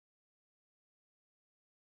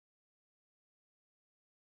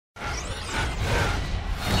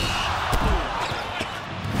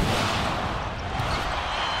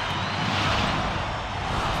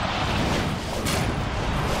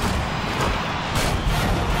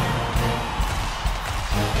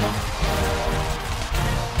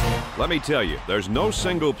Let me tell you, there's no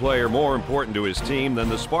single player more important to his team than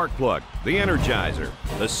the spark plug, the energizer,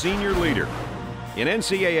 the senior leader. In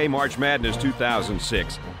NCAA March Madness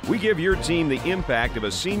 2006, we give your team the impact of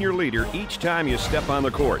a senior leader each time you step on the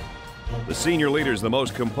court. The senior leader is the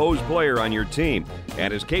most composed player on your team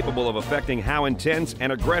and is capable of affecting how intense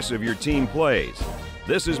and aggressive your team plays.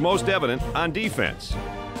 This is most evident on defense.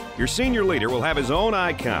 Your senior leader will have his own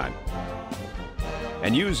icon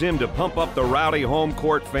and use him to pump up the rowdy home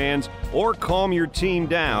court fans or calm your team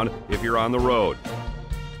down if you're on the road.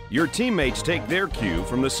 Your teammates take their cue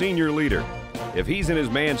from the senior leader. If he's in his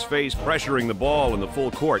man's face pressuring the ball in the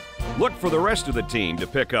full court, look for the rest of the team to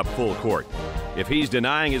pick up full court. If he's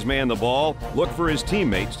denying his man the ball, look for his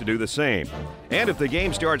teammates to do the same. And if the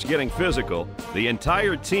game starts getting physical, the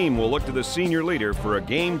entire team will look to the senior leader for a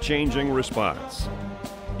game-changing response.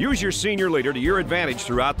 Use your senior leader to your advantage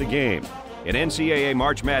throughout the game. In NCAA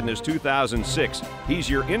March Madness 2006, he's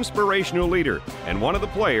your inspirational leader and one of the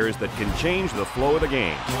players that can change the flow of the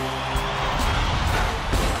game.